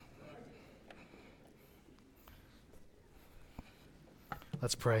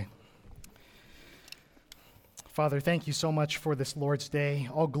Let's pray. Father, thank you so much for this Lord's Day.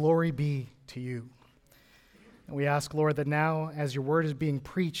 All glory be to you. And we ask, Lord, that now as your word is being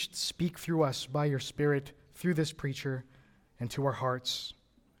preached, speak through us by your Spirit, through this preacher, and to our hearts.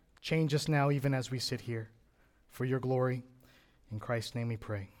 Change us now even as we sit here. For your glory, in Christ's name we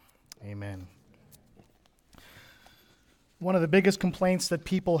pray. Amen. One of the biggest complaints that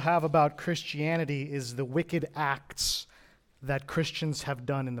people have about Christianity is the wicked acts that Christians have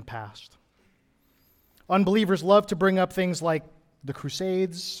done in the past. Unbelievers love to bring up things like the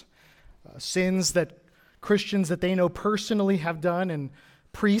Crusades, sins that Christians that they know personally have done, and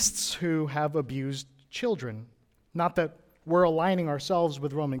priests who have abused children. Not that we're aligning ourselves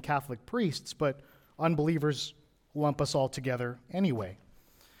with Roman Catholic priests, but unbelievers lump us all together anyway.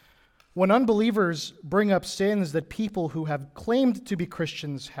 When unbelievers bring up sins that people who have claimed to be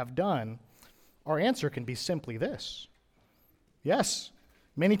Christians have done, our answer can be simply this. Yes,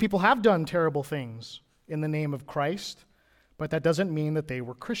 many people have done terrible things in the name of Christ, but that doesn't mean that they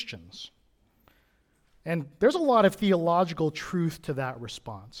were Christians. And there's a lot of theological truth to that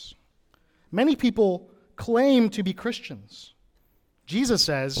response. Many people claim to be Christians. Jesus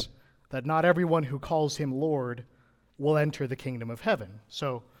says that not everyone who calls him Lord will enter the kingdom of heaven.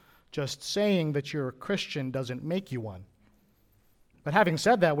 So just saying that you're a Christian doesn't make you one. But having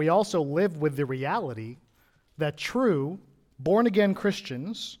said that, we also live with the reality that true, born-again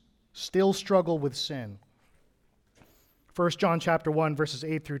Christians still struggle with sin. 1 John chapter 1, verses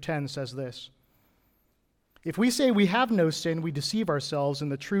 8 through 10 says this: "If we say we have no sin, we deceive ourselves,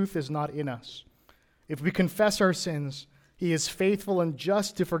 and the truth is not in us. If we confess our sins, he is faithful and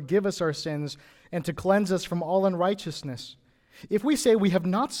just to forgive us our sins and to cleanse us from all unrighteousness. If we say we have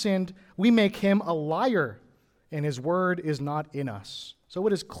not sinned, we make him a liar, and his word is not in us." So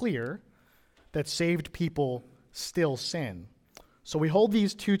it is clear that saved people still sin. So we hold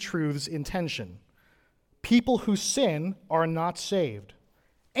these two truths in tension. People who sin are not saved,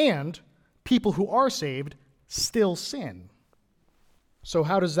 and people who are saved still sin. So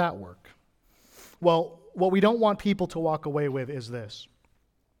how does that work? Well, what we don't want people to walk away with is this: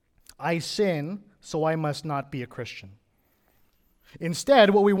 I sin, so I must not be a Christian.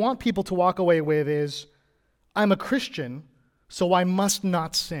 Instead, what we want people to walk away with is, I'm a Christian, so I must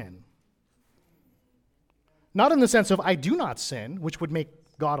not sin. Not in the sense of I do not sin, which would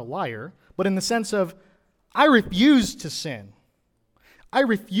make God a liar, but in the sense of I refuse to sin. I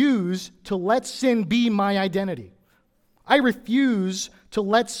refuse to let sin be my identity. I refuse to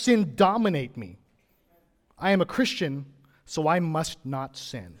let sin dominate me. I am a Christian, so I must not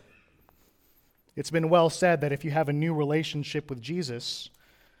sin. It's been well said that if you have a new relationship with Jesus,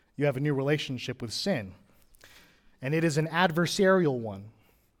 you have a new relationship with sin. And it is an adversarial one.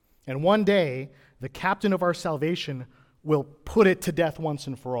 And one day, the captain of our salvation will put it to death once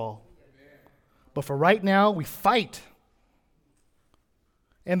and for all. But for right now, we fight.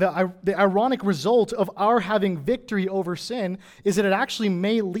 And the ironic result of our having victory over sin is that it actually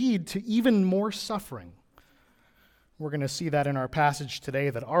may lead to even more suffering. We're going to see that in our passage today,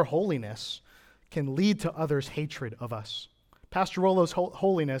 that our holiness can lead to others' hatred of us. Pastor Rollo's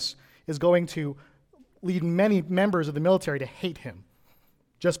holiness is going to lead many members of the military to hate him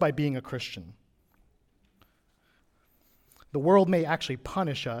just by being a Christian. The world may actually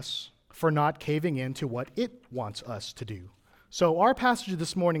punish us for not caving in to what it wants us to do. So our passage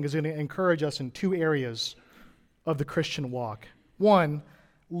this morning is going to encourage us in two areas of the Christian walk. One,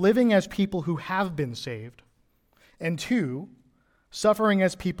 living as people who have been saved. And two, suffering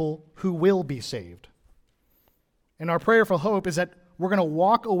as people who will be saved. And our prayer for hope is that we're going to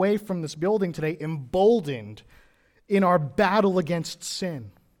walk away from this building today emboldened in our battle against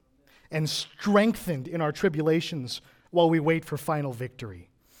sin and strengthened in our tribulations while we wait for final victory.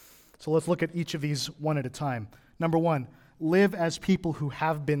 So let's look at each of these one at a time. Number one, live as people who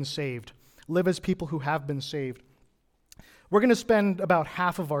have been saved. Live as people who have been saved. We're going to spend about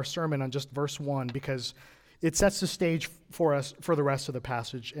half of our sermon on just verse 1 because it sets the stage for us for the rest of the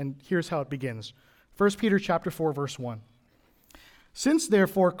passage. And here's how it begins. 1 Peter chapter 4, verse 1. "Since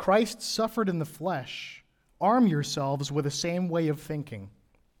therefore Christ suffered in the flesh, arm yourselves with the same way of thinking."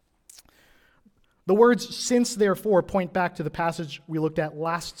 The words "since therefore" point back to the passage we looked at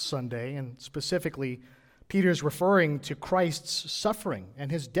last Sunday, and specifically, Peter's referring to Christ's suffering and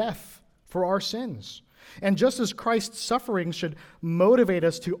his death for our sins. And just as Christ's suffering should motivate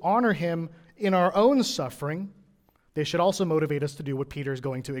us to honor him in our own suffering, they should also motivate us to do what Peter is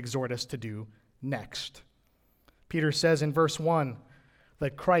going to exhort us to do next. Peter says in verse 1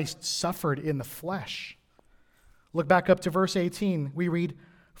 that Christ suffered in the flesh. Look back up to verse 18. We read,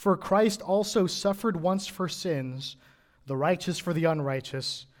 "For Christ also suffered once for sins, the righteous for the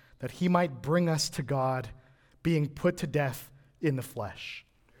unrighteous, that he might bring us to God, being put to death in the flesh.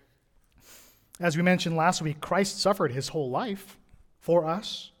 As we mentioned last week, Christ suffered his whole life for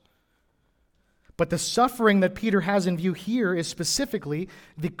us. But the suffering that Peter has in view here is specifically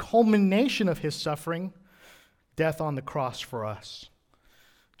the culmination of his suffering, death on the cross for us.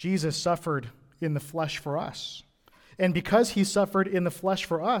 Jesus suffered in the flesh for us. And because he suffered in the flesh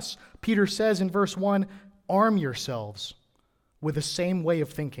for us, Peter says in verse 1, arm yourselves with the same way of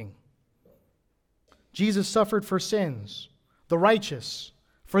thinking. Jesus suffered for sins, the righteous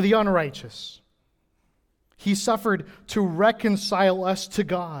for the unrighteous. He suffered to reconcile us to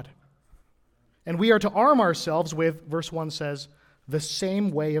God. And we are to arm ourselves with, verse 1 says, the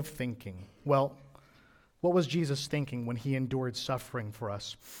same way of thinking. Well, what was Jesus thinking when he endured suffering for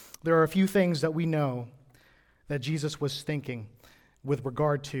us? There are a few things that we know that Jesus was thinking with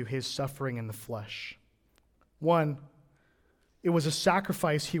regard to his suffering in the flesh. One, it was a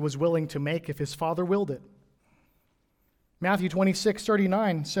sacrifice he was willing to make if his Father willed it. Matthew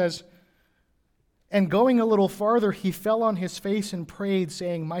 26:39 says, and going a little farther, he fell on his face and prayed,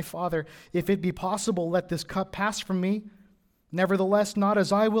 saying, my Father, if it be possible, let this cup pass from me. Nevertheless, not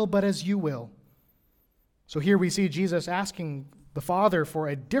as I will, but as you will. So here we see Jesus asking the Father for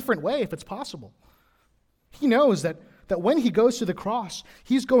a different way, if it's possible. He knows that when he goes to the cross,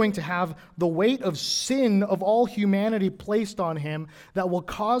 he's going to have the weight of sin of all humanity placed on him that will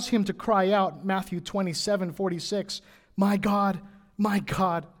cause him to cry out, Matthew 27:46, my God,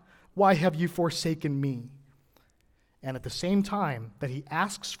 why have you forsaken me? And at the same time that he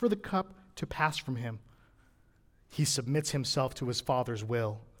asks for the cup to pass from him, he submits himself to his Father's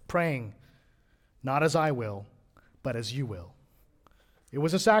will, praying, not as I will, but as you will. It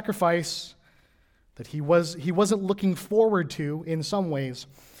was a sacrifice that he wasn't looking forward to in some ways,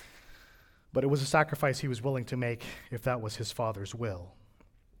 but it was a sacrifice he was willing to make if that was his Father's will.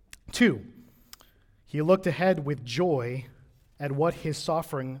 2, he looked ahead with joy at what his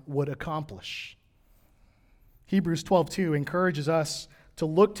suffering would accomplish. Hebrews 12:2 encourages us to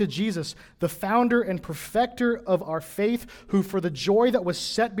look to Jesus, the founder and perfecter of our faith, who for the joy that was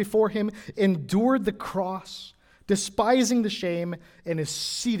set before him endured the cross, despising the shame, and is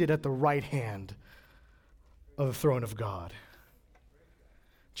seated at the right hand of the throne of God.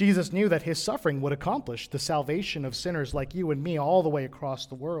 Jesus knew that his suffering would accomplish the salvation of sinners like you and me all the way across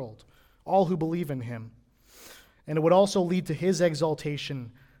the world, all who believe in him. And it would also lead to his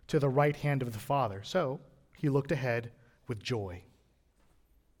exaltation to the right hand of the Father. So he looked ahead with joy.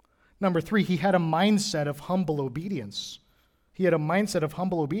 Number 3, he had a mindset of humble obedience.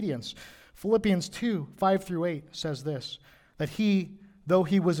 Philippians 2:5-8 says this, that he, though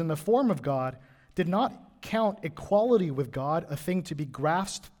he was in the form of God, did not count equality with God a thing to be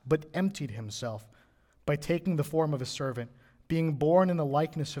grasped, but emptied himself by taking the form of a servant, being born in the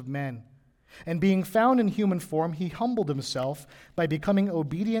likeness of men. And being found in human form, he humbled himself by becoming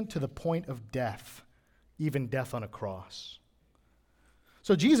obedient to the point of death, even death on a cross.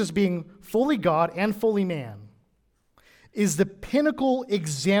 So Jesus, being fully God and fully man, is the pinnacle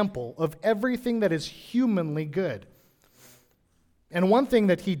example of everything that is humanly good. And one thing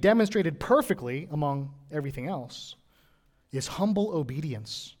that he demonstrated perfectly among everything else is humble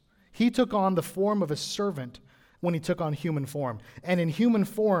obedience. He took on the form of a servant when he took on human form. And in human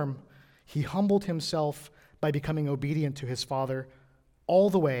form, he humbled himself by becoming obedient to his Father all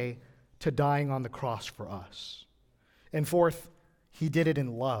the way to dying on the cross for us. And fourth, he did it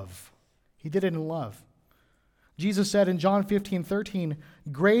in love. Jesus said in John 15:13,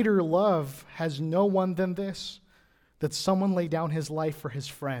 greater love has no one than this, that someone lay down his life for his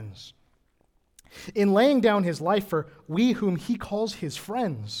friends. In laying down his life for we whom he calls his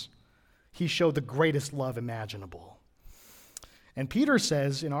friends, he showed the greatest love imaginable. And Peter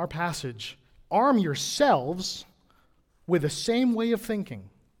says in our passage, arm yourselves with the same way of thinking.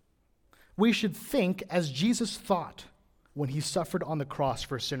 We should think as Jesus thought when he suffered on the cross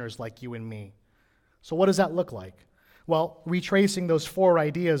for sinners like you and me. So what does that look like? Well, retracing those 4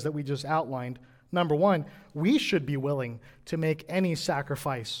 ideas that we just outlined, number 1, we should be willing to make any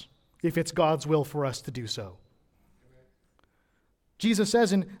sacrifice if it's God's will for us to do so. Jesus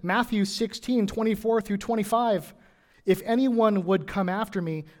says in Matthew 16:24-25, if anyone would come after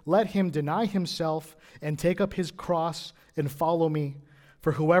me, let him deny himself and take up his cross and follow me.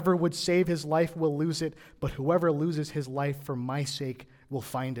 For whoever would save his life will lose it, but whoever loses his life for my sake will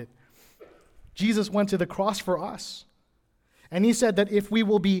find it. Jesus went to the cross for us. And he said that if we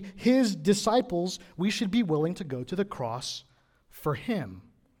will be his disciples, we should be willing to go to the cross for him.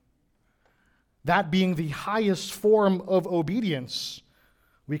 That being the highest form of obedience,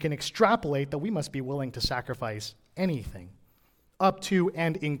 we can extrapolate that we must be willing to sacrifice anything, up to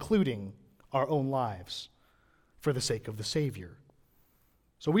and including our own lives, for the sake of the Savior.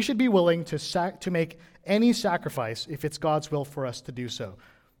 So we should be willing to make any sacrifice if it's God's will for us to do so.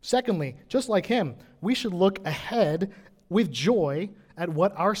 Secondly, just like him, we should look ahead with joy at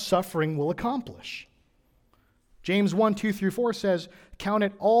what our suffering will accomplish. James 1:2-4 says, "Count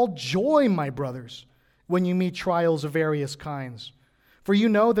it all joy, my brothers, when you meet trials of various kinds. For you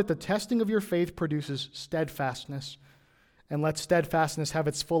know that the testing of your faith produces steadfastness. And let steadfastness have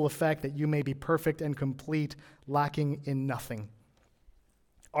its full effect, that you may be perfect and complete, lacking in nothing."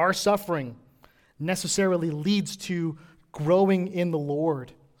 Our suffering necessarily leads to growing in the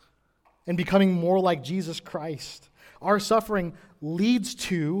Lord and becoming more like Jesus Christ. Our suffering leads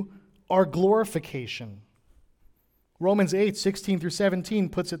to our glorification. Romans 8:16-17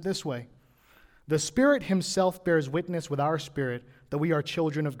 puts it this way: "The Spirit himself bears witness with our spirit that we are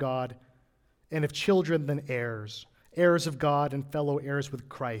children of God, and if children, then heirs, heirs of God and fellow heirs with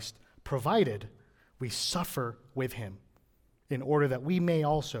Christ, provided we suffer with him, in order that we may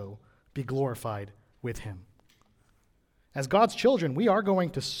also be glorified with him." As God's children, we are going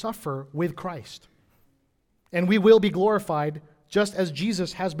to suffer with Christ, and we will be glorified just as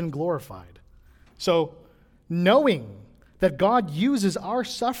Jesus has been glorified. So, knowing that God uses our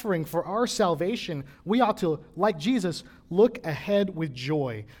suffering for our salvation, we ought to, like Jesus, look ahead with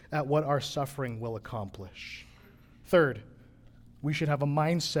joy at what our suffering will accomplish. Third, we should have a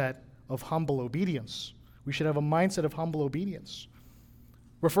mindset of humble obedience. We should have a mindset of humble obedience.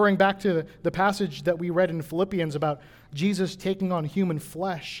 Referring back to the passage that we read in Philippians about Jesus taking on human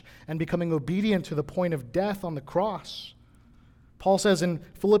flesh and becoming obedient to the point of death on the cross, Paul says in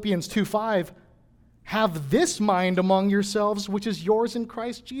Philippians 2:5, "Have this mind among yourselves, which is yours in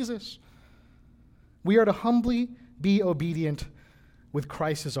Christ Jesus." We are to humbly be obedient with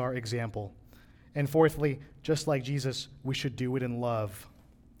Christ as our example. And fourthly, just like Jesus, we should do it in love.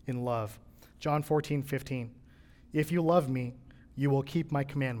 In love. John 14:15, "If you love me, you will keep my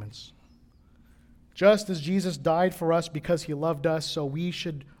commandments." Just as Jesus died for us because he loved us, so we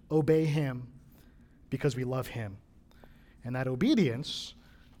should obey him because we love him. And that obedience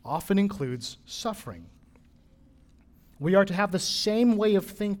often includes suffering. We are to have the same way of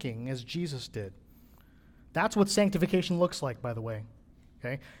thinking as Jesus did. That's what sanctification looks like, by the way.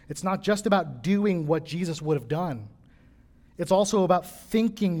 Okay? It's not just about doing what Jesus would have done. It's also about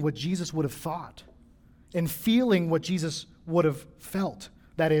thinking what Jesus would have thought and feeling what Jesus would have felt.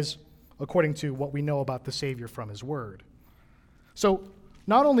 That is, according to what we know about the Savior from his word. So,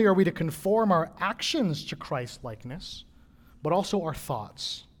 not only are we to conform our actions to Christ-likeness, but also our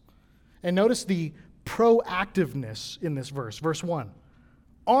thoughts. And notice the proactiveness in this verse. Verse 1,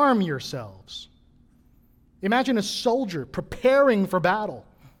 "Arm yourselves." Imagine a soldier preparing for battle.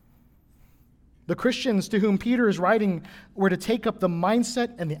 The Christians to whom Peter is writing were to take up the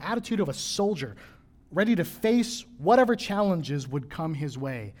mindset and the attitude of a soldier, ready to face whatever challenges would come his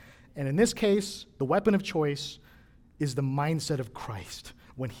way. And in this case, the weapon of choice is the mindset of Christ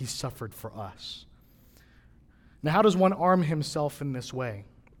when he suffered for us. Now, how does one arm himself in this way?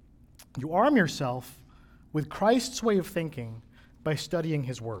 You arm yourself with Christ's way of thinking by studying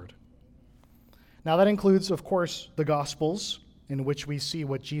his word. Now, that includes, of course, the Gospels, in which we see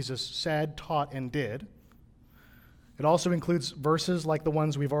what Jesus said, taught, and did. It also includes verses like the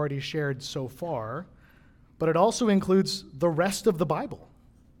ones we've already shared so far, but it also includes the rest of the Bible.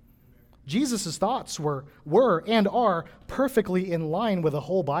 Jesus' thoughts were and are perfectly in line with the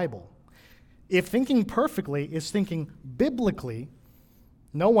whole Bible. If thinking perfectly is thinking biblically,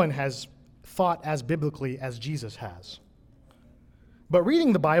 no one has thought as biblically as Jesus has. But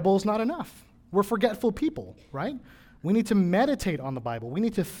reading the Bible is not enough. We're forgetful people, right? We need to meditate on the Bible. We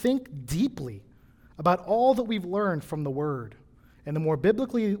need to think deeply about all that we've learned from the Word. And the more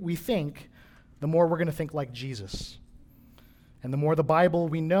biblically we think, the more we're going to think like Jesus. And the more the Bible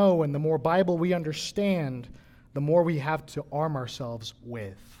we know and the more Bible we understand, the more we have to arm ourselves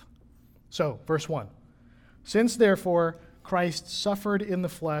with. So, verse 1. "Since therefore Christ suffered in the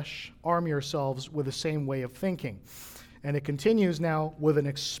flesh, arm yourselves with the same way of thinking." And it continues now with an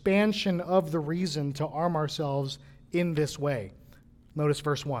expansion of the reason to arm ourselves in this way. Notice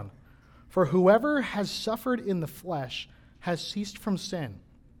verse 1. "For whoever has suffered in the flesh has ceased from sin."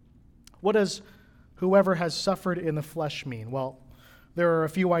 What does "whoever has suffered in the flesh" mean? Well, there are a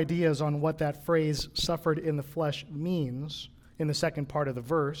few ideas on what that phrase "suffered in the flesh" means in the second part of the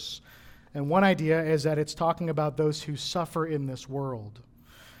verse. And one idea is that it's talking about those who suffer in this world.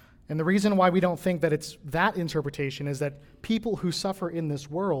 And the reason why we don't think that it's that interpretation is that people who suffer in this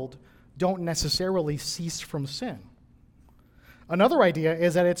world don't necessarily cease from sin. Another idea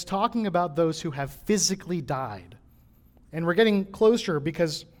is that it's talking about those who have physically died. And we're getting closer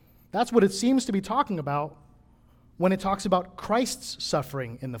because that's what it seems to be talking about when it talks about Christ's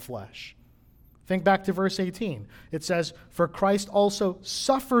suffering in the flesh. Think back to verse 18. It says, "For Christ also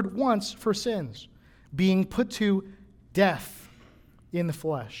suffered once for sins, being put to death in the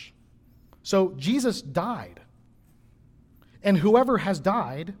flesh." So Jesus died. And whoever has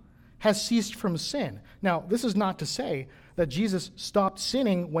died has ceased from sin. Now, this is not to say that Jesus stopped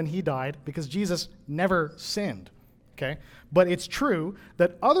sinning when he died, because Jesus never sinned. Okay? But it's true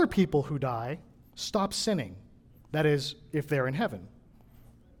that other people who die stop sinning. That is, if they're in heaven.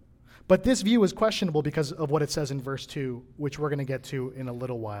 But this view is questionable because of what it says in verse 2, which we're going to get to in a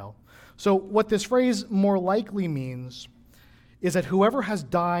little while. So what this phrase more likely means is that whoever has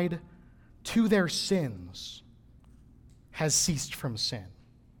died to their sins has ceased from sin.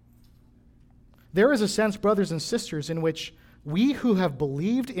 There is a sense, brothers and sisters, in which we who have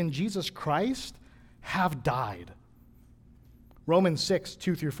believed in Jesus Christ have died. Romans 6,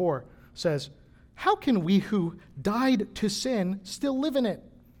 2 through 4 says, "How can we who died to sin still live in it?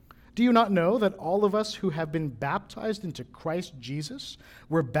 Do you not know that all of us who have been baptized into Christ Jesus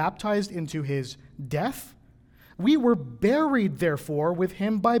were baptized into his death? We were buried, therefore, with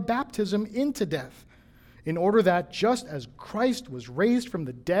him by baptism into death, in order that just as Christ was raised from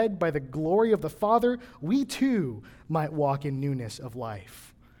the dead by the glory of the Father, we too might walk in newness of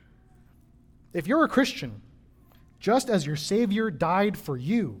life." If you're a Christian, just as your Savior died for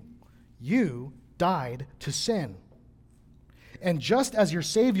you, you died to sin. And just as your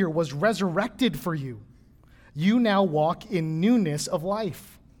Savior was resurrected for you, you now walk in newness of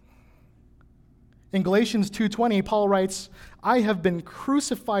life. In Galatians 2:20, Paul writes, "I have been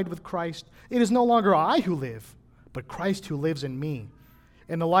crucified with Christ. It is no longer I who live, but Christ who lives in me.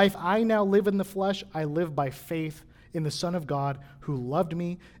 In the life I now live in the flesh, I live by faith in the Son of God who loved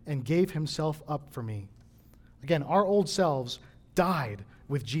me and gave himself up for me." Again, our old selves died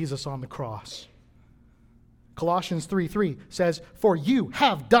with Jesus on the cross. Colossians 3:3 says, "For you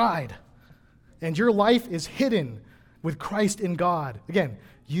have died, and your life is hidden with Christ in God." Again,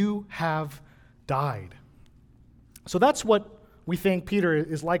 you have died. So that's what we think Peter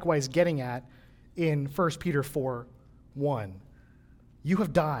is likewise getting at in 1 Peter 4:1. You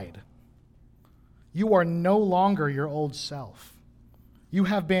have died. You are no longer your old self. You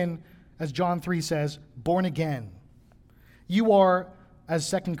have been, as John 3 says, born again. You are, as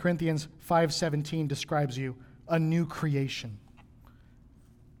 2 Corinthians 5:17 describes you, a new creation.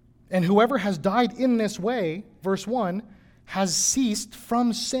 And whoever has died in this way, verse 1, has ceased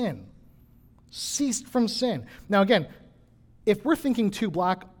from sin. Ceased from sin. Now again, if we're thinking too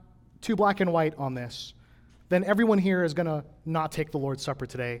black and white on this, then everyone here is going to not take the Lord's Supper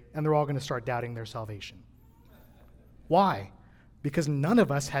today, and they're all going to start doubting their salvation. Why? Because none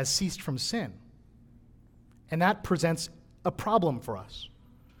of us has ceased from sin. And that presents a problem for us.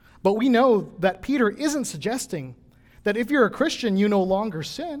 But we know that Peter isn't suggesting that if you're a Christian, you no longer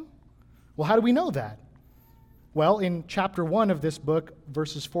sin. Well, how do we know that? Well, in chapter 1 of this book,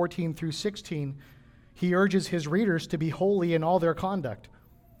 verses 14 through 16, he urges his readers to be holy in all their conduct.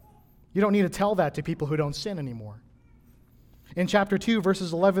 You don't need to tell that to people who don't sin anymore. In chapter 2,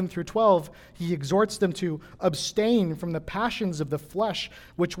 verses 11 through 12, he exhorts them to abstain from the passions of the flesh,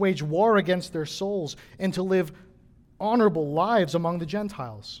 which wage war against their souls, and to live honorable lives among the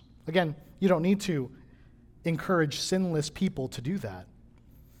Gentiles. Again, you don't need to encourage sinless people to do that.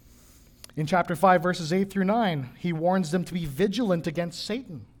 In chapter 5, verses 8 through 9, he warns them to be vigilant against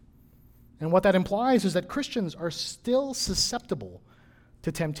Satan. And what that implies is that Christians are still susceptible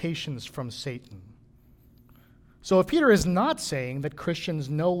to temptations from Satan. So if Peter is not saying that Christians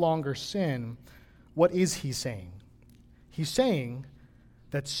no longer sin, what is he saying? He's saying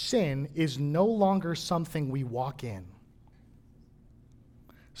that sin is no longer something we walk in.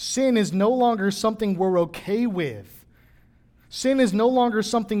 Sin is no longer something we're okay with. Sin is no longer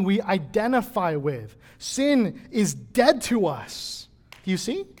something we identify with. Sin is dead to us. Do you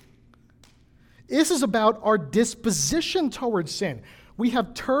see? This is about our disposition towards sin. We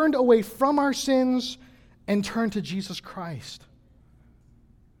have turned away from our sins and turned to Jesus Christ.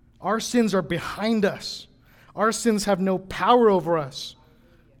 Our sins are behind us. Our sins have no power over us,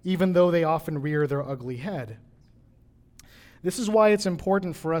 even though they often rear their ugly head. This is why it's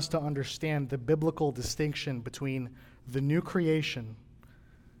important for us to understand the biblical distinction between the new creation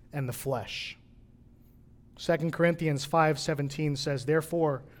and the flesh. 2 Corinthians 5:17 says,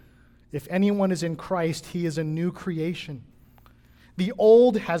 "Therefore, if anyone is in Christ, he is a new creation. The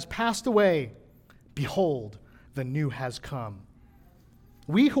old has passed away. Behold, the new has come."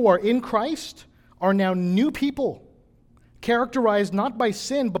 We who are in Christ are now new people, characterized not by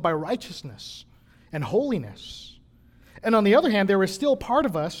sin, but by righteousness and holiness. And on the other hand, there is still part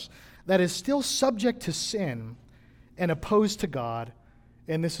of us that is still subject to sin and opposed to God,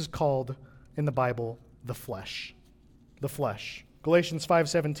 and this is called, in the Bible, the flesh. The flesh. Galatians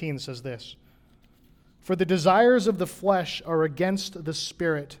 5:17 says this, "For the desires of the flesh are against the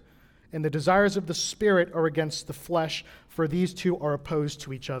Spirit, and the desires of the Spirit are against the flesh, for these two are opposed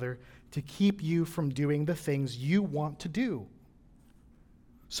to each other, to keep you from doing the things you want to do."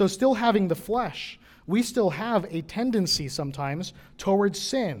 So still having the flesh, we still have a tendency sometimes towards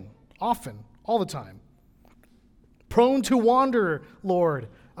sin, often, all the time. Prone to wander, Lord,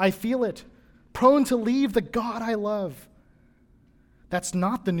 I feel it. Prone to leave the God I love. That's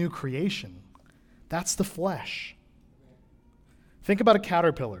not the new creation. That's the flesh. Think about a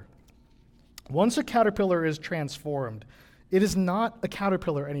caterpillar. Once a caterpillar is transformed, it is not a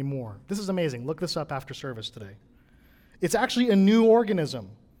caterpillar anymore. This is amazing. Look this up after service today. It's actually a new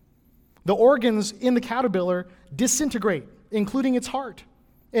organism. The organs in the caterpillar disintegrate, including its heart,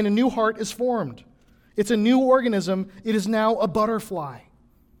 and a new heart is formed. It's a new organism. It is now a butterfly.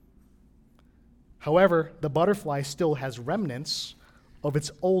 However, the butterfly still has remnants of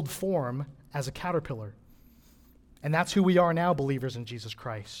its old form as a caterpillar. And that's who we are now, believers in Jesus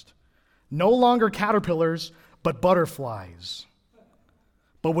Christ. No longer caterpillars, but butterflies.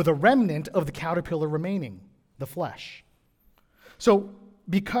 But with a remnant of the caterpillar remaining, the flesh. So,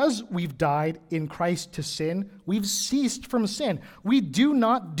 because we've died in Christ to sin, we've ceased from sin. We do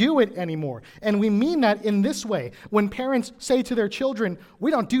not do it anymore. And we mean that in this way. When parents say to their children,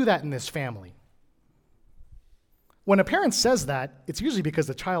 "We don't do that in this family." When a parent says that, it's usually because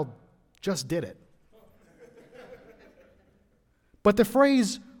the child just did it. But the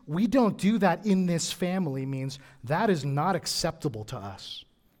phrase, "we don't do that in this family," means that is not acceptable to us.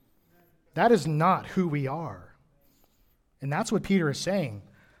 That is not who we are. And that's what Peter is saying.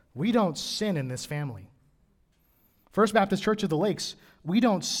 We don't sin in this family. First Baptist Church of the Lakes, we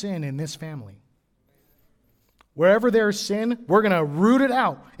don't sin in this family. Wherever there's sin, we're going to root it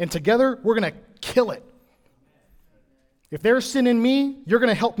out, and together we're going to kill it. If there's sin in me, you're going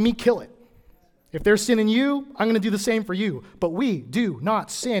to help me kill it. If there's sin in you, I'm going to do the same for you. But we do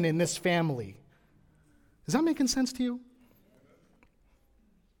not sin in this family. Is that making sense to you?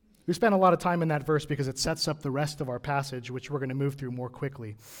 We spent a lot of time in that verse because it sets up the rest of our passage, which we're going to move through more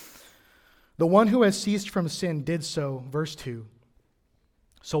quickly. The one who has ceased from sin did so, verse 2,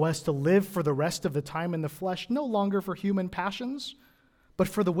 so as to live for the rest of the time in the flesh, no longer for human passions, but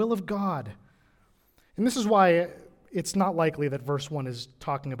for the will of God. And this is why it's not likely that verse 1 is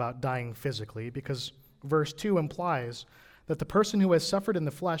talking about dying physically, because verse 2 implies that the person who has suffered in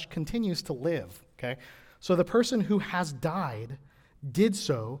the flesh continues to live. Okay? So the person who has died did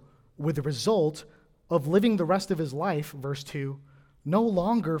so with the result of living the rest of his life, verse 2, no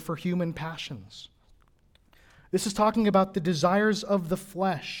longer for human passions. This is talking about the desires of the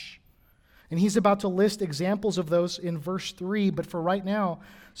flesh. And he's about to list examples of those in verse 3, but for right now,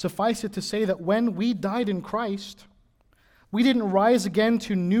 suffice it to say that when we died in Christ, we didn't rise again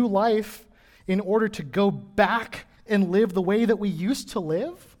to new life in order to go back and live the way that we used to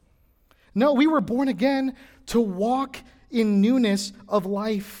live. No, we were born again to walk in newness of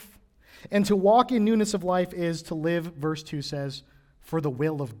life. And to walk in newness of life is to live, verse 2 says, for the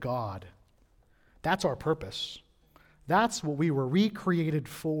will of God. That's our purpose. That's what we were recreated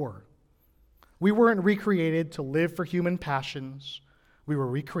for. We weren't recreated to live for human passions. We were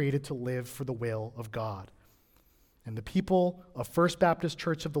recreated to live for the will of God. And the people of First Baptist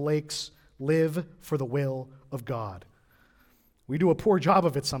Church of the Lakes live for the will of God. We do a poor job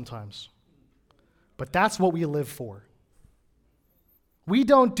of it sometimes, but that's what we live for. We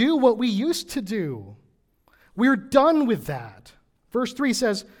don't do what we used to do. We're done with that. Verse 3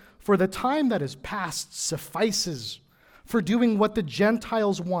 says, for the time that is past suffices for doing what the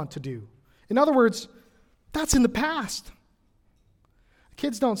Gentiles want to do. In other words, that's in the past.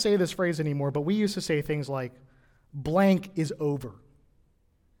 Kids don't say this phrase anymore, but we used to say things like, blank is over,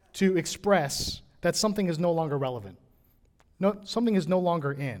 to express that something is no longer relevant. No, something is no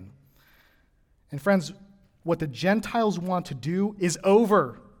longer in. And friends, what the Gentiles want to do is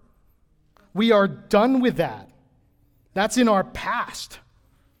over. We are done with that. That's in our past.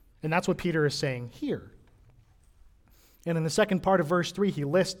 And that's what Peter is saying here. And in the second part of verse 3, he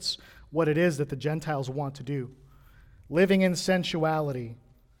lists what it is that the Gentiles want to do. Living in sensuality,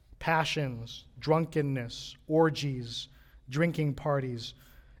 passions, drunkenness, orgies, drinking parties,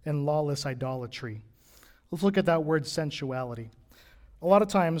 and lawless idolatry. Let's look at that word sensuality. A lot of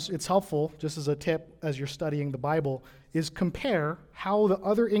times it's helpful, just as a tip as you're studying the Bible, is compare how the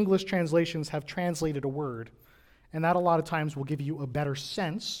other English translations have translated a word And that a lot of times will give you a better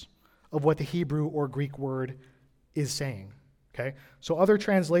sense of what the Hebrew or Greek word is saying. Okay? So other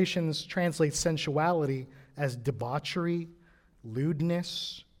translations translate sensuality as debauchery,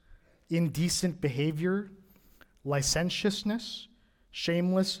 lewdness, indecent behavior, licentiousness,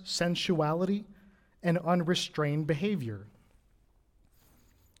 shameless sensuality, and unrestrained behavior.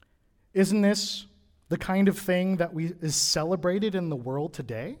 Isn't this the kind of thing that is celebrated in the world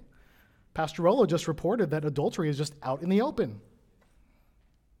today? Pastor Rollo just reported that adultery is just out in the open.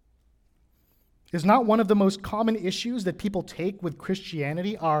 Is not one of the most common issues that people take with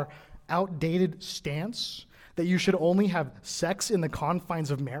Christianity our outdated stance that you should only have sex in the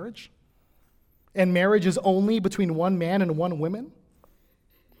confines of marriage? And marriage is only between one man and one woman?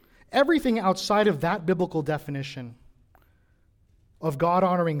 Everything outside of that biblical definition of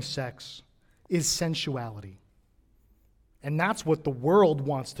God-honoring sex is sensuality. And that's what the world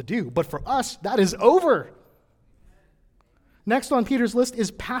wants to do. But for us, that is over. Next on Peter's list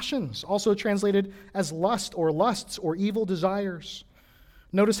is passions, also translated as lust or lusts or evil desires.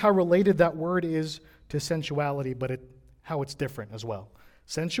 Notice how related that word is to sensuality, but how it's different as well.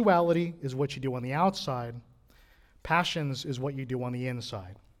 Sensuality is what you do on the outside. Passions is what you do on the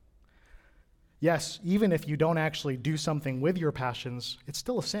inside. Yes, even if you don't actually do something with your passions, it's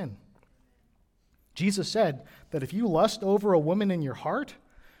still a sin. Jesus said that if you lust over a woman in your heart,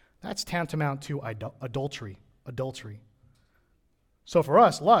 that's tantamount to adultery. So for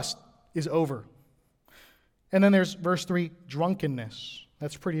us, lust is over. And then there's verse 3, drunkenness.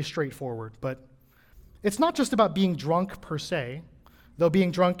 That's pretty straightforward, but it's not just about being drunk per se, though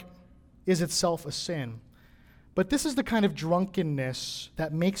being drunk is itself a sin. But this is the kind of drunkenness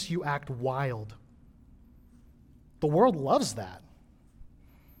that makes you act wild. The world loves that.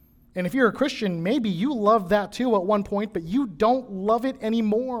 And if you're a Christian, maybe you loved that too at one point, but you don't love it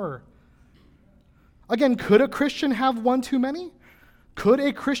anymore. Again, could a Christian have one too many? Could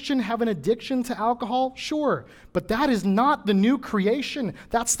a Christian have an addiction to alcohol? Sure, but that is not the new creation.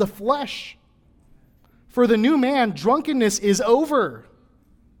 That's the flesh. For the new man, drunkenness is over.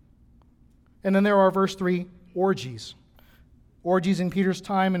 And then there are, verse 3, orgies. Orgies in Peter's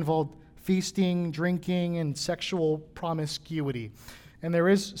time involved feasting, drinking, and sexual promiscuity. And there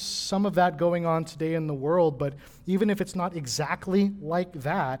is some of that going on today in the world, but even if it's not exactly like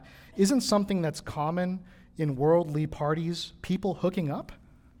that, isn't something that's common in worldly parties people hooking up?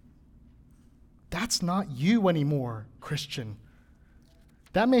 That's not you anymore, Christian.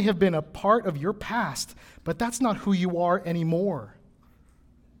 That may have been a part of your past, but that's not who you are anymore.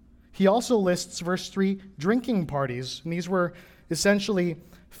 He also lists, verse 3, drinking parties. And these were essentially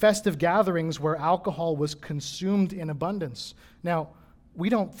festive gatherings where alcohol was consumed in abundance. Now, we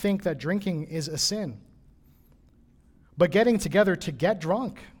don't think that drinking is a sin. But getting together to get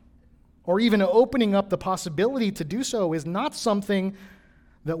drunk, or even opening up the possibility to do so, is not something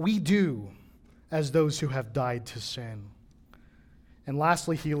that we do as those who have died to sin. And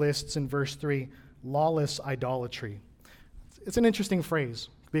lastly, he lists in verse 3, lawless idolatry. It's an interesting phrase,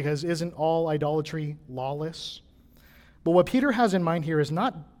 because isn't all idolatry lawless? But what Peter has in mind here is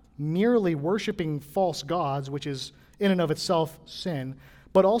not merely worshiping false gods, which is in and of itself sin,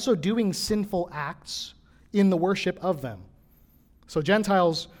 but also doing sinful acts in the worship of them. So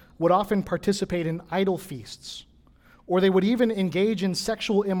Gentiles would often participate in idol feasts, or they would even engage in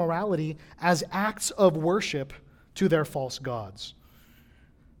sexual immorality as acts of worship to their false gods.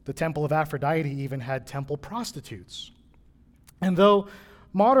 The temple of Aphrodite even had temple prostitutes. And though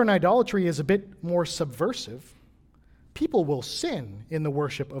modern idolatry is a bit more subversive, people will sin in the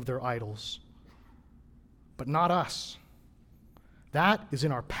worship of their idols, but not us. That is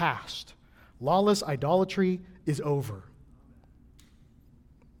in our past. Lawless idolatry is over.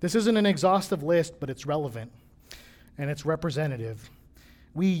 This isn't an exhaustive list, but it's relevant and it's representative.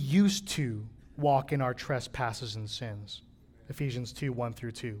 We used to walk in our trespasses and sins. Ephesians 2, 1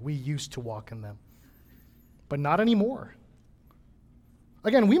 through 2. We used to walk in them, but not anymore.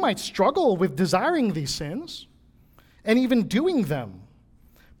 Again, we might struggle with desiring these sins and even doing them,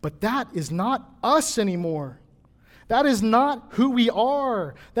 but that is not us anymore. That is not who we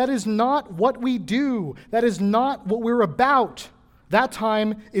are. That is not what we do. That is not what we're about. That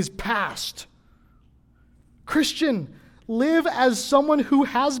time is past. Christian, live as someone who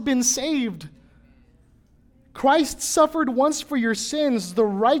has been saved. Christ suffered once for your sins, the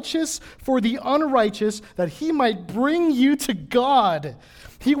righteous for the unrighteous, that he might bring you to God.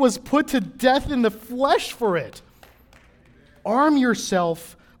 He was put to death in the flesh for it. Arm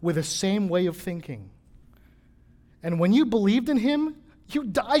yourself with the same way of thinking. And when you believed in him, you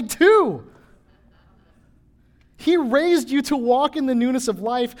died too. He raised you to walk in the newness of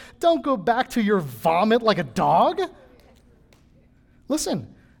life. Don't go back to your vomit like a dog.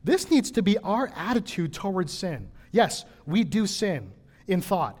 Listen, this needs to be our attitude towards sin. Yes, we do sin in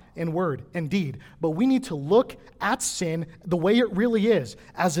thought, in word, and deed, but we need to look at sin the way it really is,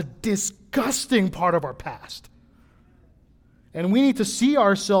 as a disgusting part of our past. And we need to see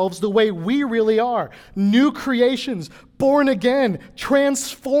ourselves the way we really are. New creations, born again,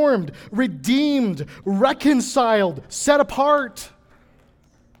 transformed, redeemed, reconciled, set apart.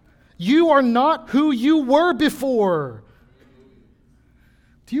 You are not who you were before.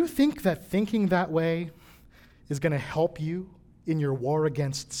 Do you think that thinking that way is going to help you in your war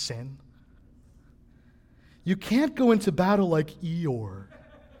against sin? You can't go into battle like Eeyore.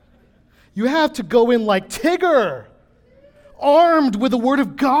 You have to go in like Tigger, armed with the word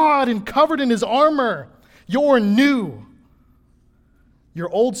of God and covered in his armor. You're new. Your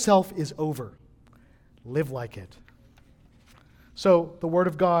old self is over. Live like it. So the word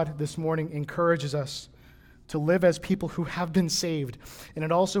of God this morning encourages us to live as people who have been saved. And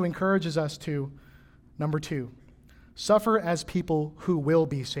it also encourages us to, number 2, suffer as people who will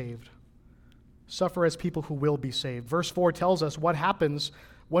be saved. Suffer as people who will be saved. Verse 4 tells us what happens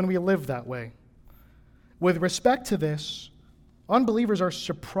when we live that way. With respect to this, unbelievers are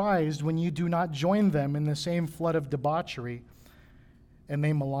surprised when you do not join them in the same flood of debauchery, and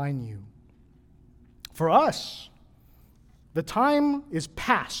they malign you. For us, the time is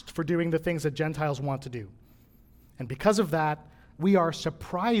past for doing the things that Gentiles want to do. And because of that, we are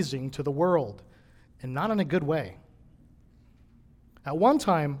surprising to the world, and not in a good way. At one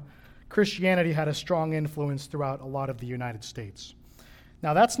time, Christianity had a strong influence throughout a lot of the United States.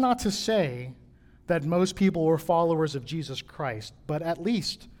 Now, that's not to say that most people were followers of Jesus Christ, but at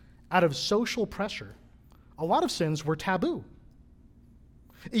least out of social pressure, a lot of sins were taboo.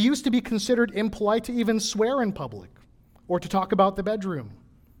 It used to be considered impolite to even swear in public or to talk about the bedroom.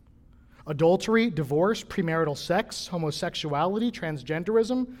 Adultery, divorce, premarital sex, homosexuality,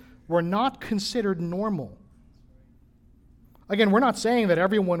 transgenderism were not considered normal. Again, we're not saying that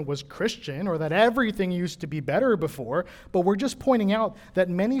everyone was Christian or that everything used to be better before, but we're just pointing out that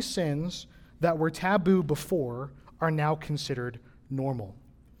many sins that were taboo before are now considered normal.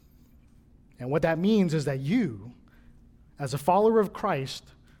 And what that means is that you, as a follower of Christ,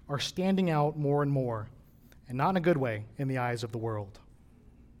 are standing out more and more, and not in a good way in the eyes of the world.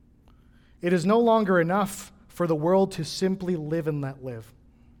 It is no longer enough for the world to simply live and let live.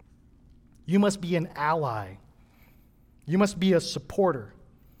 You must be an ally. You must be a supporter.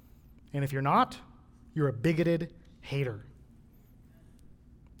 And if you're not, you're a bigoted hater.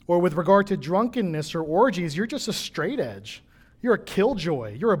 Or with regard to drunkenness or orgies, you're just a straight edge. You're a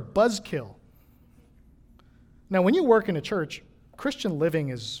killjoy. You're a buzzkill. Now, when you work in a church, Christian living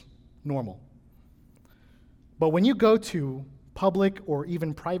is normal. But when you go to public or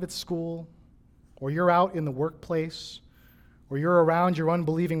even private school, or you're out in the workplace, or you're around your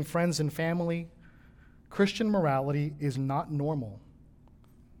unbelieving friends and family, Christian morality is not normal,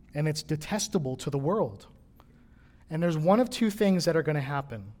 and it's detestable to the world. And there's one of two things that are going to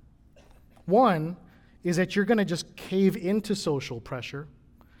happen. One is that you're going to just cave into social pressure,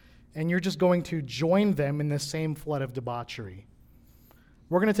 and you're just going to join them in the same flood of debauchery.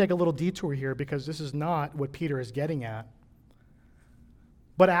 We're going to take a little detour here because this is not what Peter is getting at.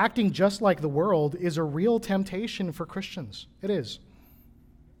 But acting just like the world is a real temptation for Christians. It is.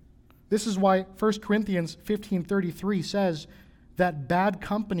 This is why 1 Corinthians 15:33 says that bad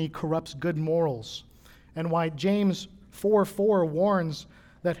company corrupts good morals, and why James 4:4 warns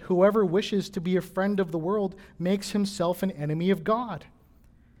that whoever wishes to be a friend of the world makes himself an enemy of God.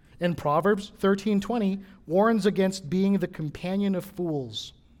 And Proverbs 13:20 warns against being the companion of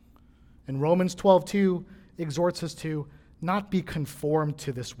fools. And Romans 12:2 exhorts us to not be conformed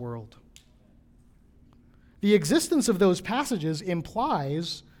to this world. The existence of those passages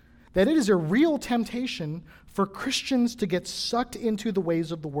implies that it is a real temptation for Christians to get sucked into the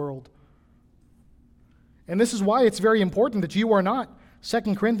ways of the world. And this is why it's very important that you are not,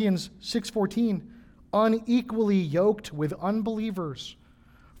 2 Corinthians 6:14, unequally yoked with unbelievers.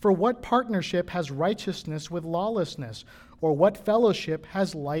 For what partnership has righteousness with lawlessness? Or what fellowship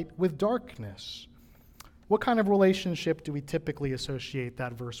has light with darkness? What kind of relationship do we typically associate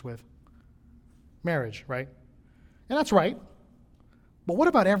that verse with? Marriage, right? And that's right. But what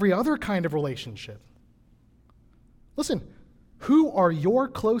about every other kind of relationship? Listen, who are your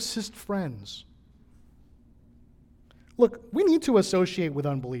closest friends? Look, we need to associate with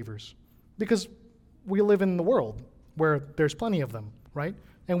unbelievers because we live in the world where there's plenty of them, right?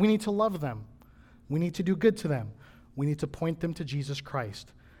 And we need to love them. We need to do good to them. We need to point them to Jesus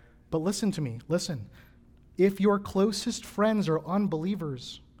Christ. But listen to me, listen. If your closest friends are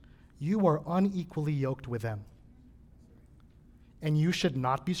unbelievers, you are unequally yoked with them. And you should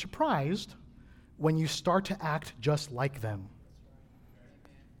not be surprised when you start to act just like them.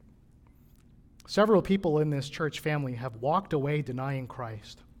 Several people in this church family have walked away denying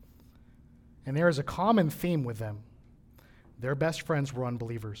Christ. And there is a common theme with them. Their best friends were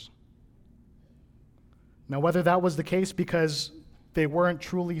unbelievers. Now, whether that was the case because they weren't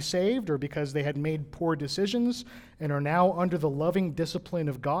truly saved or because they had made poor decisions and are now under the loving discipline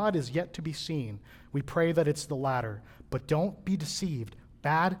of God is yet to be seen. We pray that it's the latter. But don't be deceived.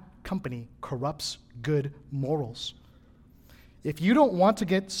 Bad company corrupts good morals. If you don't want to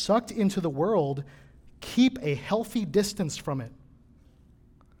get sucked into the world, keep a healthy distance from it.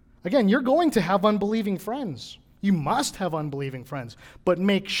 Again, you're going to have unbelieving friends. You must have unbelieving friends. But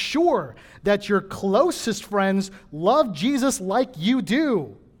make sure that your closest friends love Jesus like you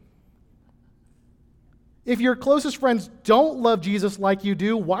do. If your closest friends don't love Jesus like you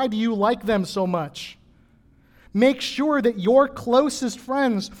do, why do you like them so much? Make sure that your closest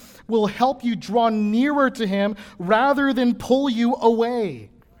friends will help you draw nearer to him rather than pull you away.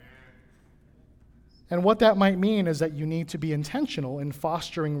 And what that might mean is that you need to be intentional in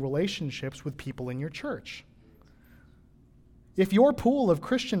fostering relationships with people in your church. If your pool of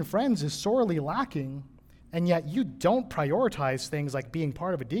Christian friends is sorely lacking, and yet you don't prioritize things like being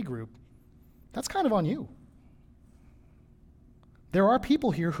part of a D group, that's kind of on you. There are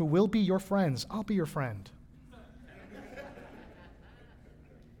people here who will be your friends. I'll be your friend.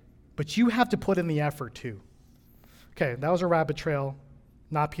 But you have to put in the effort too. Okay, that was a rabbit trail,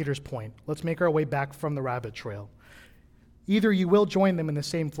 not Peter's point. Let's make our way back from the rabbit trail. Either you will join them in the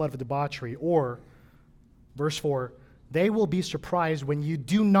same flood of debauchery, or, verse 4, they will be surprised when you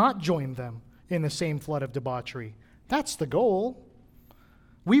do not join them in the same flood of debauchery. That's the goal.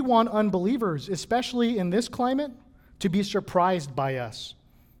 We want unbelievers, especially in this climate, to be surprised by us,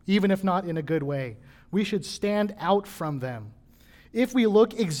 even if not in a good way. We should stand out from them. If we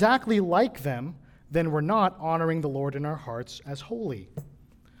look exactly like them, then we're not honoring the Lord in our hearts as holy.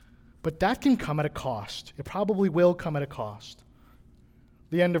 But that can come at a cost. It probably will come at a cost.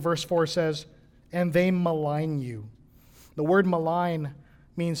 The end of verse 4 says, and they malign you. The word malign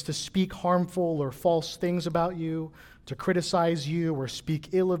means to speak harmful or false things about you, to criticize you or speak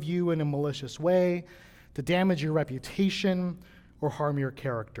ill of you in a malicious way, to damage your reputation or harm your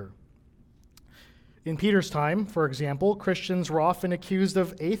character. In Peter's time, for example, Christians were often accused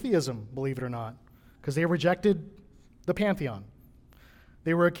of atheism, believe it or not, because they rejected the pantheon.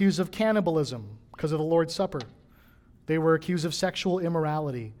 They were accused of cannibalism because of the Lord's Supper. They were accused of sexual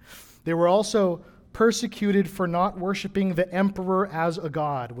immorality. They were also persecuted for not worshiping the emperor as a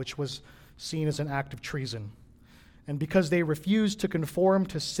god, which was seen as an act of treason. And because they refused to conform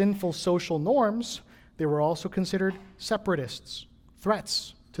to sinful social norms, they were also considered separatists,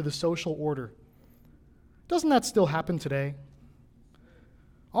 threats to the social order. Doesn't that still happen today?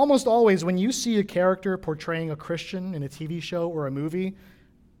 Almost always, when you see a character portraying a Christian in a TV show or a movie,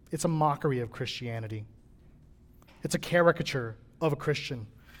 it's a mockery of Christianity. It's a caricature of a Christian.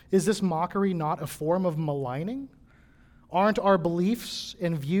 Is this mockery not a form of maligning? Aren't our beliefs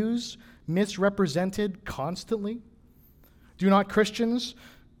and views misrepresented constantly? Do not Christians,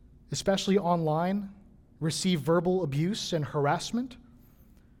 especially online, receive verbal abuse and harassment?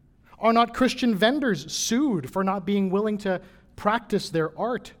 Are not Christian vendors sued for not being willing to practice their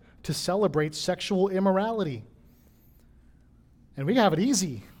art to celebrate sexual immorality? And we have it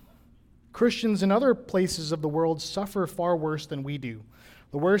easy. Christians in other places of the world suffer far worse than we do.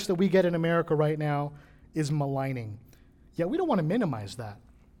 The worst that we get in America right now is maligning. Yet we don't want to minimize that.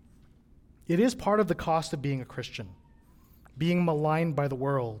 It is part of the cost of being a Christian, being maligned by the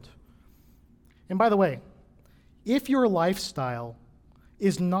world. And by the way, if your lifestyle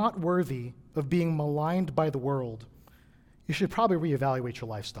is not worthy of being maligned by the world, you should probably reevaluate your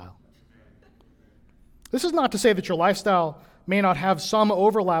lifestyle. This is not to say that your lifestyle may not have some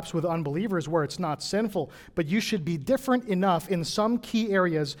overlaps with unbelievers where it's not sinful, but you should be different enough in some key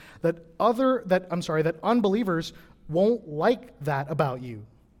areas that unbelievers won't like that about you.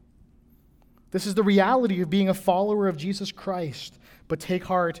 This is the reality of being a follower of Jesus Christ. But take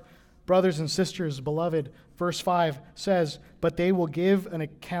heart, brothers and sisters, beloved. Verse 5 says, but they will give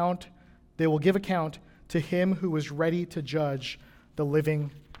account to him who is ready to judge the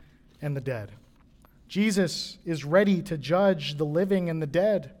living and the dead. Jesus is ready to judge the living and the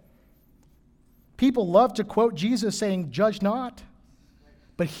dead. People love to quote Jesus saying, judge not,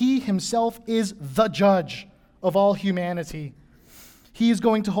 but he himself is the judge of all humanity. He is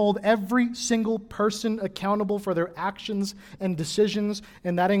going to hold every single person accountable for their actions and decisions,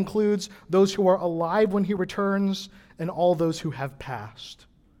 and that includes those who are alive when he returns and all those who have passed.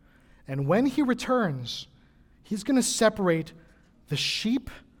 And when he returns, he's going to separate the sheep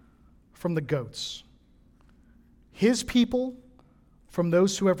from the goats, his people from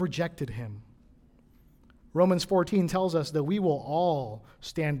those who have rejected him. Romans 14 tells us that we will all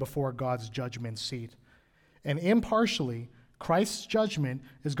stand before God's judgment seat. And impartially, Christ's judgment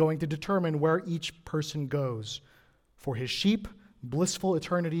is going to determine where each person goes, for his sheep, blissful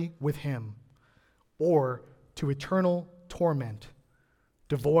eternity with him, or to eternal torment,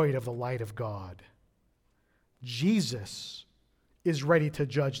 devoid of the light of God. Jesus is ready to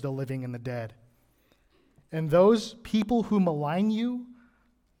judge the living and the dead. And those people who malign you,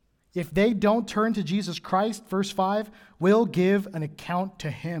 if they don't turn to Jesus Christ, verse 5, will give an account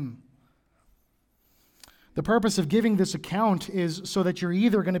to him. The purpose of giving this account is so that you're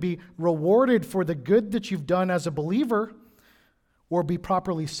either going to be rewarded for the good that you've done as a believer or be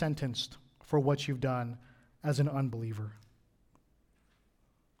properly sentenced for what you've done as an unbeliever.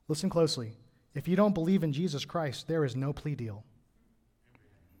 Listen closely. If you don't believe in Jesus Christ, there is no plea deal.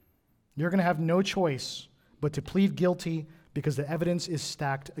 You're going to have no choice but to plead guilty because the evidence is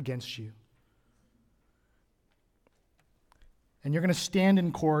stacked against you. And you're going to stand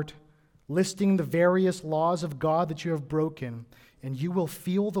in court listing the various laws of God that you have broken, and you will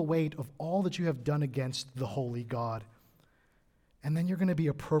feel the weight of all that you have done against the holy God. And then you're going to be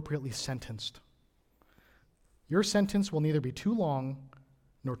appropriately sentenced. Your sentence will neither be too long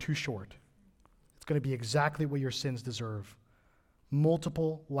nor too short. It's going to be exactly what your sins deserve.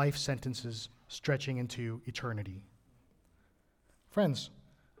 Multiple life sentences stretching into eternity. Friends,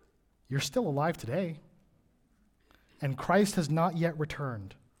 you're still alive today, and Christ has not yet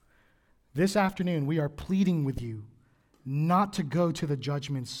returned. This afternoon, we are pleading with you not to go to the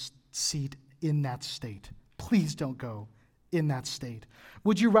judgment seat in that state. Please don't go in that state.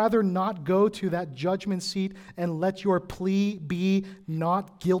 Would you rather not go to that judgment seat and let your plea be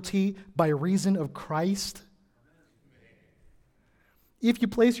not guilty by reason of Christ? If you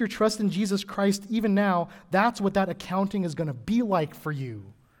place your trust in Jesus Christ even now, that's what that accounting is going to be like for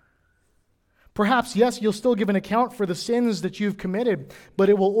you. Perhaps, yes, you'll still give an account for the sins that you've committed, but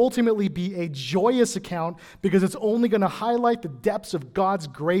it will ultimately be a joyous account because it's only going to highlight the depths of God's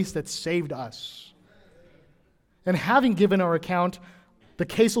grace that saved us. And having given our account, the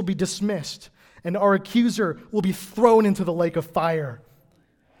case will be dismissed, and our accuser will be thrown into the lake of fire.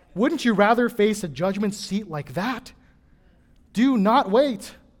 Wouldn't you rather face a judgment seat like that? Do not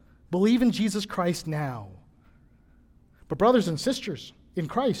wait. Believe in Jesus Christ now. But brothers and sisters in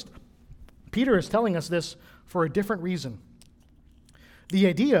Christ, Peter is telling us this for a different reason. The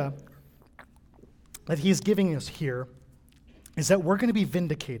idea that he is giving us here is that we're going to be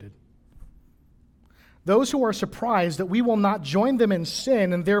vindicated. Those who are surprised that we will not join them in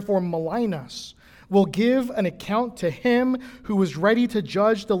sin and therefore malign us will give an account to him who is ready to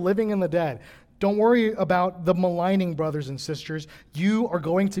judge the living and the dead. Don't worry about the maligning, brothers and sisters. You are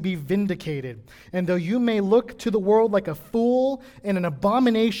going to be vindicated. And though you may look to the world like a fool and an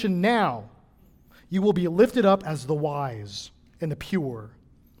abomination now, you will be lifted up as the wise and the pure,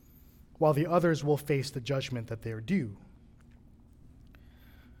 while the others will face the judgment that they are due.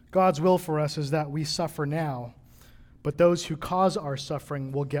 God's will for us is that we suffer now, but those who cause our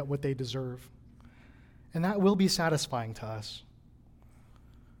suffering will get what they deserve. And that will be satisfying to us.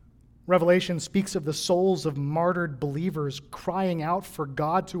 Revelation speaks of the souls of martyred believers crying out for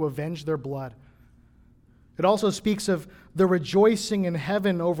God to avenge their blood. It also speaks of the rejoicing in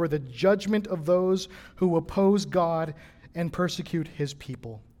heaven over the judgment of those who oppose God and persecute his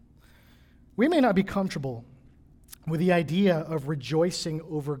people. We may not be comfortable with the idea of rejoicing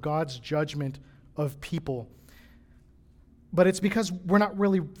over God's judgment of people, but it's because we're not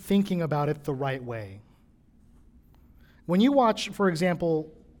really thinking about it the right way. When you watch, for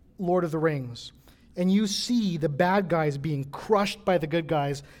example, Lord of the Rings, and you see the bad guys being crushed by the good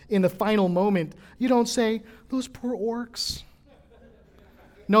guys in the final moment, you don't say, "Those poor orcs."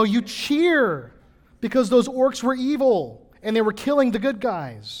 No, you cheer because those orcs were evil and they were killing the good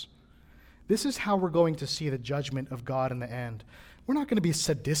guys. This is how we're going to see the judgment of God in the end. We're not going to be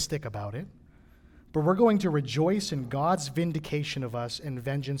sadistic about it, but we're going to rejoice in God's vindication of us and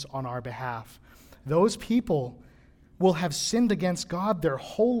vengeance on our behalf. Those people will have sinned against God their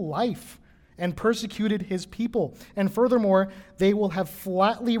whole life and persecuted his people. And furthermore, they will have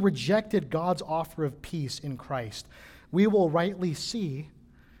flatly rejected God's offer of peace in Christ. We will rightly see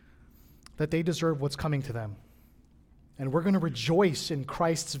that they deserve what's coming to them. And we're going to rejoice in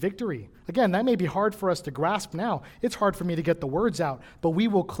Christ's victory. Again, that may be hard for us to grasp now. It's hard for me to get the words out, but we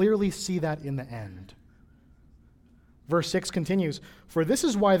will clearly see that in the end. Verse 6 continues, "For this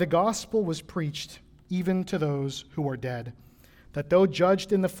is why the gospel was preached even to those who are dead, that though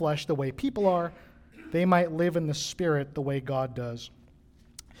judged in the flesh the way people are, they might live in the spirit the way God does."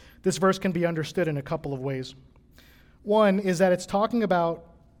 This verse can be understood in a couple of ways. One is that it's talking about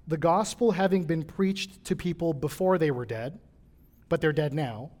the gospel having been preached to people before they were dead, but they're dead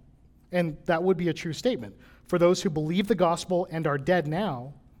now. And that would be a true statement. For those who believe the gospel and are dead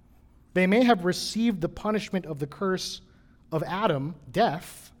now, they may have received the punishment of the curse of Adam,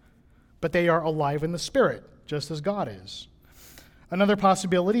 death, but they are alive in the spirit, just as God is. Another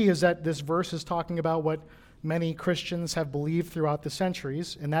possibility is that this verse is talking about what many Christians have believed throughout the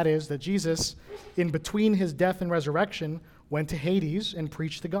centuries, and that is that Jesus, in between his death and resurrection, went to Hades and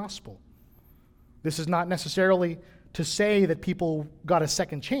preached the gospel. This is not necessarily to say that people got a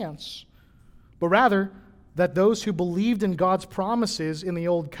second chance, but rather that those who believed in God's promises in the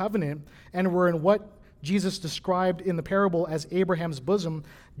Old Covenant and were in what Jesus described in the parable as Abraham's bosom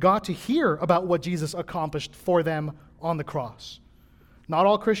got to hear about what Jesus accomplished for them on the cross. Not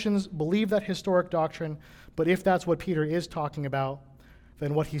all Christians believe that historic doctrine, but if that's what Peter is talking about,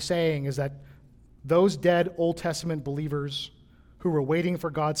 then what he's saying is that those dead Old Testament believers who were waiting for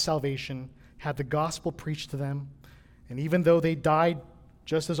God's salvation had the gospel preached to them, and even though they died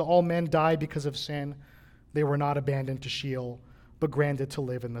just as all men die because of sin, they were not abandoned to Sheol, but granted to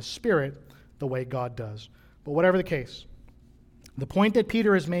live in the Spirit the way God does. But whatever the case, the point that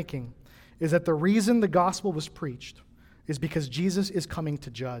Peter is making is that the reason the gospel was preached is because Jesus is coming to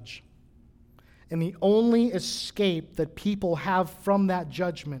judge. And the only escape that people have from that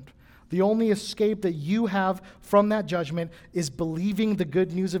judgment, the only escape that you have from that judgment, is believing the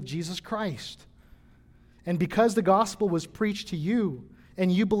good news of Jesus Christ. And because the gospel was preached to you,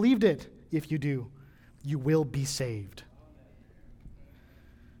 and you believed it, if you do, you will be saved.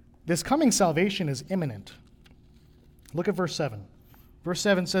 This coming salvation is imminent. Look at verse 7. Verse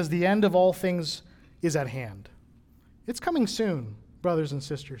 7 says, "The end of all things is at hand." It's coming soon, brothers and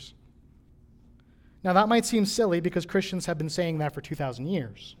sisters. Now, that might seem silly because Christians have been saying that for 2,000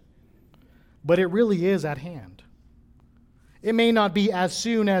 years. But it really is at hand. It may not be as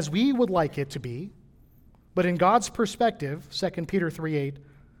soon as we would like it to be, but in God's perspective, 2 Peter 3:8,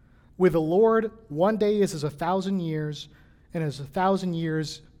 with the Lord, one day is as 1,000 years, and as 1,000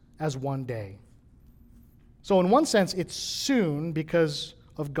 years as one day. So in one sense, it's soon because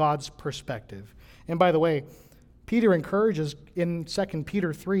of God's perspective. And by the way, Peter encourages in 2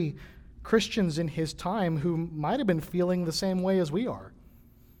 Peter 3 Christians in his time who might have been feeling the same way as we are.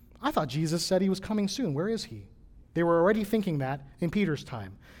 I thought Jesus said he was coming soon. Where is he? They were already thinking that in Peter's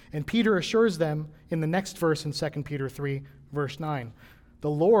time. And Peter assures them in the next verse in 2 Peter 3, verse 9, "The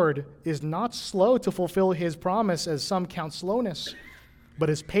Lord is not slow to fulfill his promise, as some count slowness, but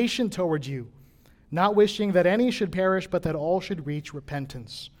is patient toward you, not wishing that any should perish, but that all should reach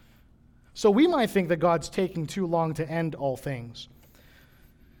repentance." So we might think that God's taking too long to end all things.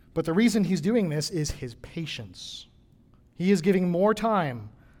 But the reason he's doing this is his patience. He is giving more time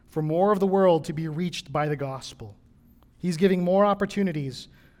for more of the world to be reached by the gospel. He's giving more opportunities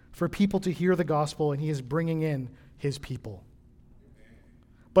for people to hear the gospel, and he is bringing in his people.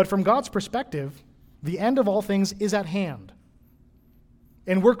 But from God's perspective, the end of all things is at hand.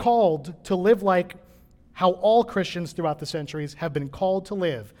 And we're called to live like how all Christians throughout the centuries have been called to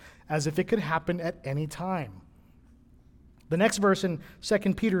live, as if it could happen at any time. The next verse in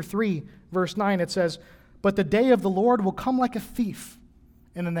 2 Peter 3, verse 9, it says, "But the day of the Lord will come like a thief,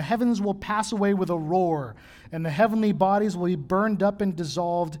 and then the heavens will pass away with a roar, and the heavenly bodies will be burned up and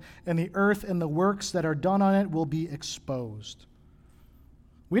dissolved, and the earth and the works that are done on it will be exposed."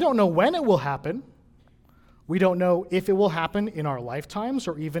 We don't know when it will happen. We don't know if it will happen in our lifetimes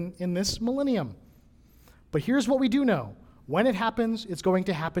or even in this millennium. But here's what we do know. When it happens, it's going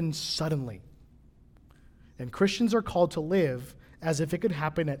to happen suddenly. And Christians are called to live as if it could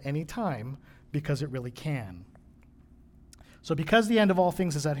happen at any time, because it really can. So because the end of all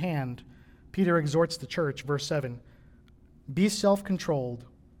things is at hand, Peter exhorts the church, verse 7, "Be self-controlled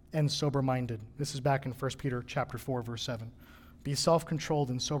and sober-minded." This is back in 1 Peter chapter 4, verse 7. Be self-controlled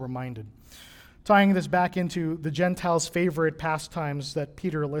and sober-minded. Tying this back into the Gentiles' favorite pastimes that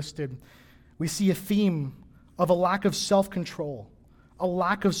Peter listed, we see a theme of a lack of self-control, a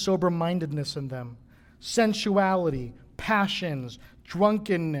lack of sober-mindedness in them. Sensuality, passions,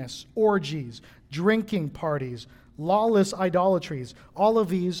 drunkenness, orgies, drinking parties, lawless idolatries. All of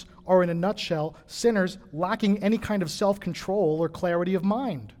these are, in a nutshell, sinners lacking any kind of self-control or clarity of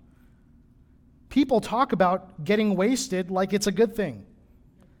mind. People talk about getting wasted like it's a good thing.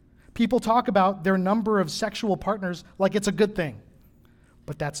 People talk about their number of sexual partners like it's a good thing.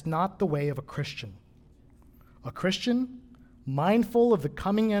 But that's not the way of a Christian. A Christian, mindful of the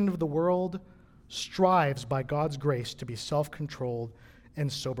coming end of the world, strives by God's grace to be self-controlled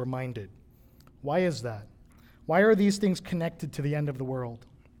and sober-minded. Why is that? Why are these things connected to the end of the world?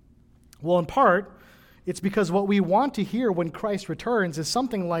 Well, in part, it's because what we want to hear when Christ returns is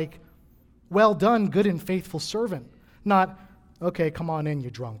something like, "Well done, good and faithful servant," not, "Okay, come on in,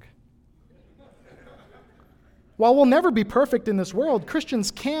 you drunk." While we'll never be perfect in this world, Christians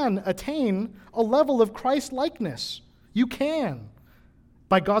can attain a level of Christ-likeness. You can,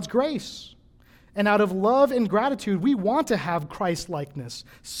 by God's grace. And out of love and gratitude, we want to have Christ-likeness,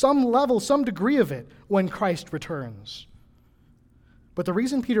 some level, some degree of it, when Christ returns. But the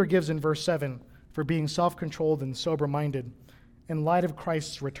reason Peter gives in verse 7 for being self-controlled and sober-minded in light of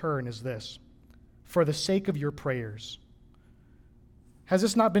Christ's return is this: for the sake of your prayers. Has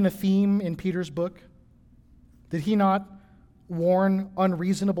this not been a theme in Peter's book? Did he not warn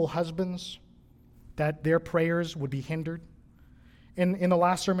unreasonable husbands that their prayers would be hindered? In the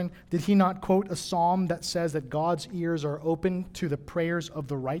last sermon, did he not quote a psalm that says that God's ears are open to the prayers of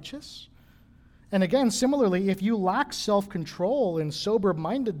the righteous? And again, similarly, if you lack self-control and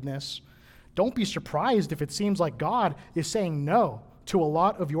sober-mindedness, don't be surprised if it seems like God is saying no to a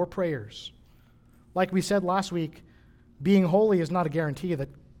lot of your prayers. Like we said last week, being holy is not a guarantee that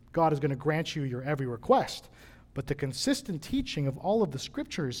God is going to grant you your every request. But the consistent teaching of all of the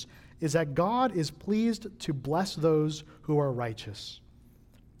scriptures is that God is pleased to bless those who are righteous.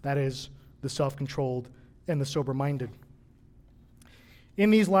 That is, the self-controlled and the sober-minded. In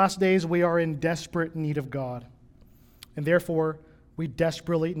these last days, we are in desperate need of God. And therefore, we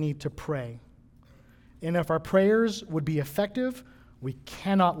desperately need to pray. And if our prayers would be effective, we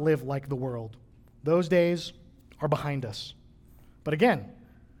cannot live like the world. Those days are behind us. But again,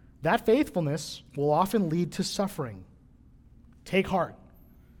 that faithfulness will often lead to suffering. Take heart.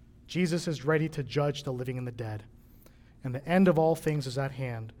 Jesus is ready to judge the living and the dead, and the end of all things is at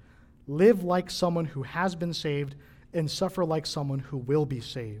hand. Live like someone who has been saved and suffer like someone who will be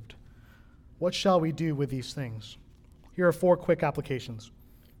saved. What shall we do with these things? Here are 4 quick applications.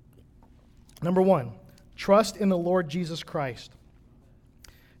 Number 1, trust in the Lord Jesus Christ.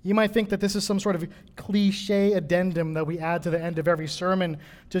 You might think that this is some sort of cliche addendum that we add to the end of every sermon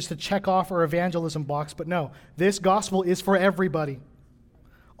just to check off our evangelism box, but no, this gospel is for everybody.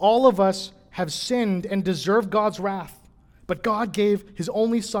 All of us have sinned and deserve God's wrath, but God gave his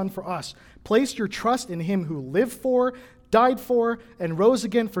only Son for us. Place your trust in him who lived for, died for, and rose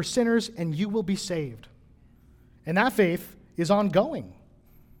again for sinners, and you will be saved. And that faith is ongoing.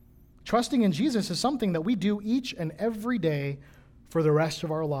 Trusting in Jesus is something that we do each and every day for the rest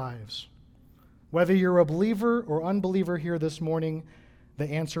of our lives. Whether you're a believer or unbeliever here this morning,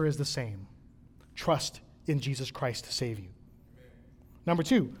 the answer is the same. Trust in Jesus Christ to save you. Number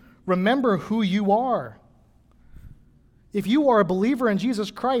 2, remember who you are. If you are a believer in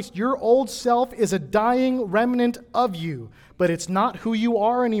Jesus Christ, your old self is a dying remnant of you, but it's not who you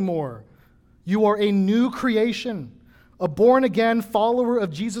are anymore. You are a new creation, a born-again follower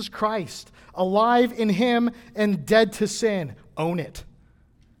of Jesus Christ, alive in him and dead to sin. Own it.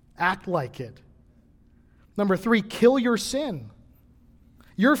 Act like it. Number 3, kill your sin.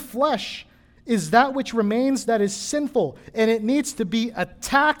 Your flesh is that which remains that is sinful, and it needs to be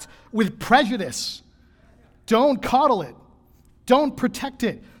attacked with prejudice. Don't coddle it. Don't protect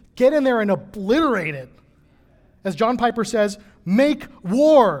it. Get in there and obliterate it. As John Piper says, make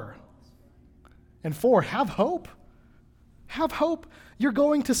war. And 4, have hope. Have hope. You're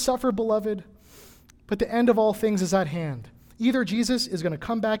going to suffer, beloved, but the end of all things is at hand. Either Jesus is going to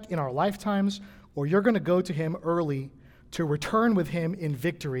come back in our lifetimes, or you're going to go to him early to return with him in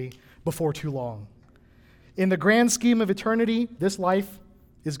victory before too long. In the grand scheme of eternity, this life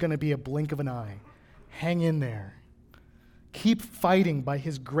is going to be a blink of an eye. Hang in there. Keep fighting by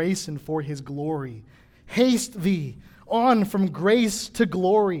his grace and for his glory. Haste thee on from grace to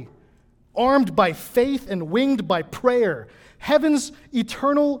glory, armed by faith and winged by prayer. Heaven's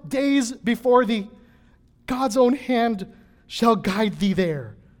eternal days before thee. God's own hand shall guide thee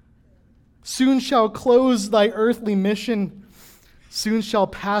there. Soon shall close thy earthly mission. Soon shall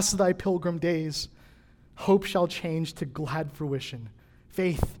pass thy pilgrim days. Hope shall change to glad fruition.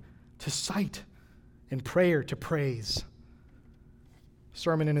 Faith to sight and prayer to praise.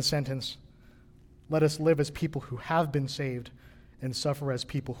 Sermon in a sentence. Let us live as people who have been saved and suffer as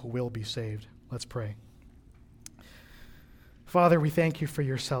people who will be saved. Let's pray. Father, we thank you for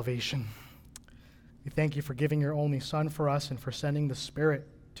your salvation. We thank you for giving your only Son for us and for sending the Spirit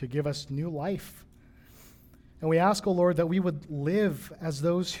to give us new life. And we ask, O Lord, that we would live as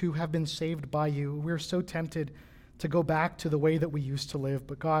those who have been saved by you. We're so tempted to go back to the way that we used to live,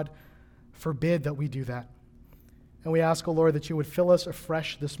 but God, forbid that we do that. And we ask, O Lord, that you would fill us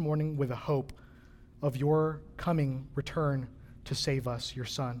afresh this morning with a hope of your coming return to save us, your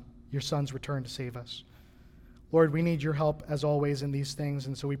son's return to save us. Lord, we need your help as always in these things,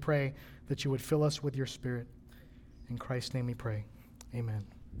 and so we pray that you would fill us with your Spirit. In Christ's name we pray.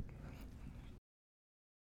 Amen.